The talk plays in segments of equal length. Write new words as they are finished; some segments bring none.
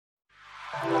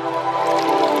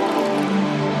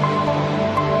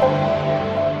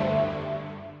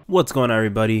What's going on,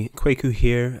 everybody? Kwaku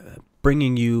here,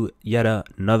 bringing you yet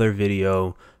another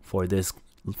video for this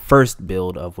first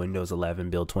build of Windows 11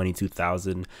 build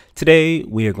 22000. Today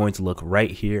we are going to look right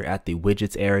here at the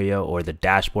widgets area, or the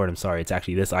dashboard. I'm sorry, it's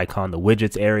actually this icon, the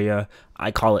widgets area.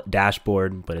 I call it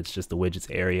dashboard, but it's just the widgets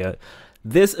area.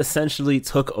 This essentially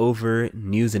took over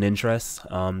news and interests,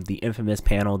 the infamous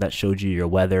panel that showed you your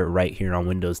weather right here on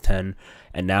Windows 10.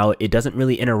 And now it doesn't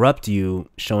really interrupt you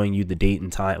showing you the date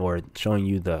and time or showing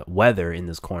you the weather in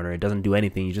this corner. It doesn't do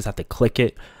anything. You just have to click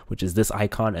it, which is this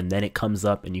icon, and then it comes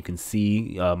up and you can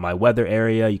see my weather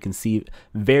area. You can see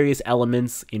various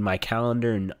elements in my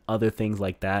calendar and other things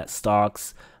like that,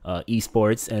 stocks,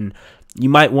 esports. And you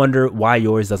might wonder why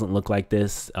yours doesn't look like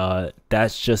this.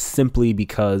 That's just simply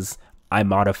because I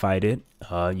modified it.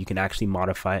 You can actually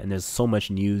modify it, and there's so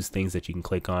much news things that you can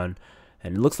click on.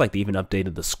 And it looks like they even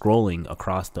updated the scrolling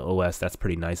across the OS. That's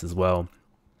pretty nice as well.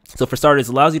 So for starters,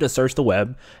 it allows you to search the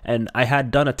web. And I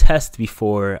had done a test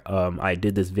before I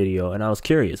did this video, and I was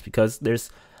curious because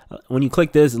there's when you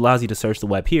click this, it allows you to search the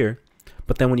web here.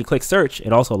 But then when you click search,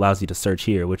 it also allows you to search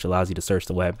here, which allows you to search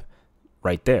the web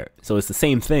right there. So it's the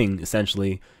same thing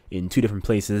essentially in two different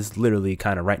places, literally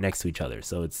kind of right next to each other.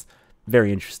 So it's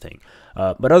very interesting.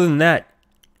 But other than that,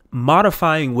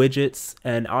 modifying widgets,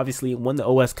 and obviously when the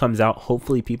OS comes out,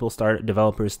 hopefully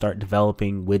developers start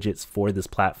developing widgets for this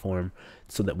platform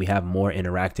so that we have more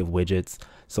interactive widgets.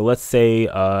 So let's say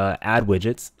add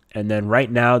widgets, and then right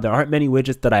now there aren't many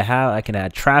widgets that I have. I can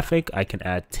add traffic, I can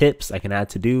add tips, I can add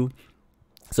to do.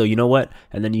 So you know what?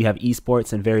 And then you have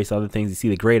esports and various other things. You see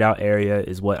the grayed out area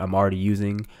is what I'm already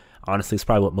using. Honestly, it's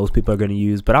probably what most people are going to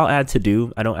use, but I'll add to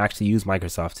do. I don't actually use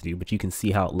Microsoft to do, but you can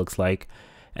see how it looks like.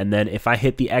 And then if I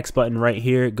hit the X button right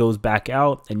here, it goes back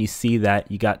out and you see that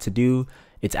you got to do.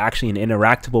 It's actually an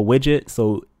interactable widget.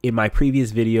 So in my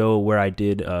previous video where I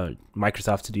did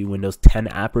Microsoft to do Windows 10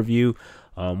 app review,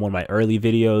 one of my early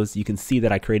videos, you can see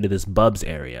that I created this Bubs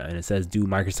area and it says do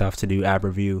Microsoft to do app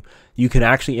review. You can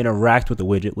actually interact with the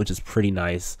widget, which is pretty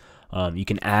nice. You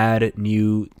can add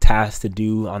new tasks to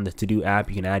do on the to-do app.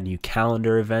 You can add new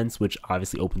calendar events, which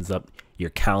obviously opens up your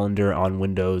calendar on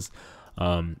Windows.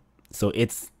 So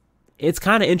it's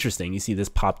kind of interesting. You see this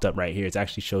popped up right here. It's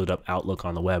actually showed up Outlook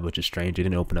on the web, which is strange. It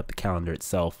didn't open up the calendar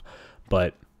itself,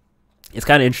 but it's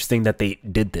kind of interesting that they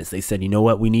did this. They said, you know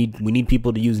what, we need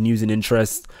people to use news and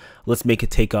interests. Let's make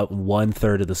it take up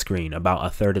 1/3 of the screen, about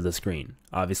 1/3 of the screen.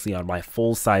 Obviously on my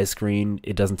full size screen,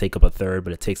 it doesn't take up 1/3,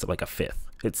 but it takes up like 1/5.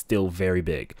 It's still very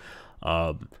big.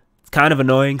 It's kind of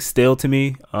annoying still to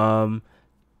me.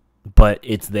 But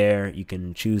it's there. You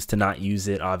can choose to not use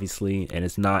it, obviously, and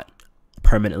it's not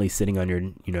permanently sitting on your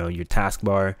your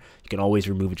taskbar. You can always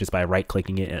remove it just by right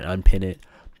clicking it and unpin it.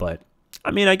 But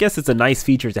I mean, I guess it's a nice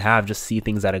feature to have, just see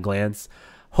things at a glance.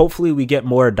 Hopefully we get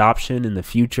more adoption in the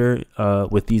future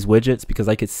with these widgets, because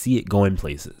I could see it going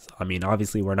places. I mean,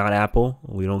 obviously we're not Apple,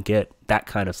 we don't get that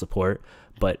kind of support,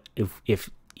 but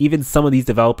if even some of these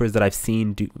developers that I've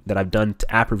seen that I've done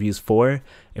app reviews for,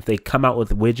 if they come out with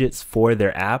widgets for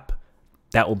their app,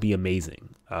 that will be amazing.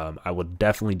 I would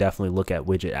definitely look at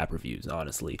widget app reviews,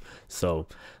 honestly. So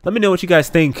let me know what you guys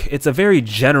think. It's a very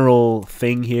general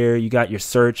thing here. You got your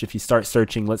search. If you start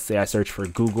searching, let's say I search for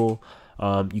Google,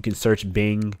 you can search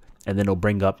Bing and then it'll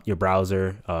bring up your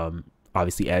browser.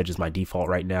 Obviously Edge is my default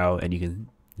right now, and you can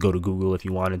go to Google if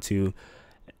you wanted to.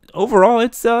 Overall,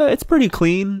 it's pretty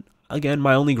clean. Again,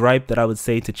 my only gripe that I would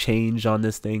say to change on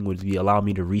this thing would be allow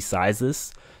me to resize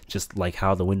this, just like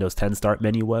how the Windows 10 start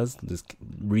menu was. Just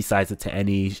resize it to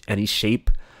any shape,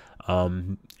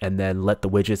 and then let the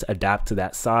widgets adapt to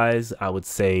that size. I would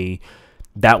say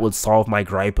that would solve my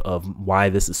gripe of why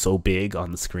this is so big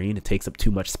on the screen. It takes up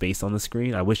too much space on the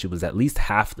screen. I wish it was at least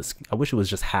half I wish it was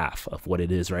just half of what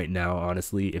it is right now,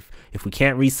 honestly. If we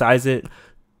can't resize it,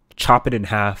 chop it in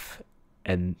half,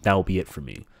 and that will be it for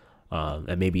me.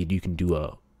 And maybe you can do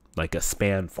a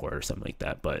span for it or something like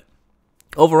that. But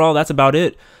overall, that's about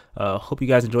it. Hope you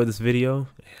guys enjoyed this video,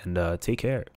 and take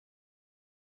care.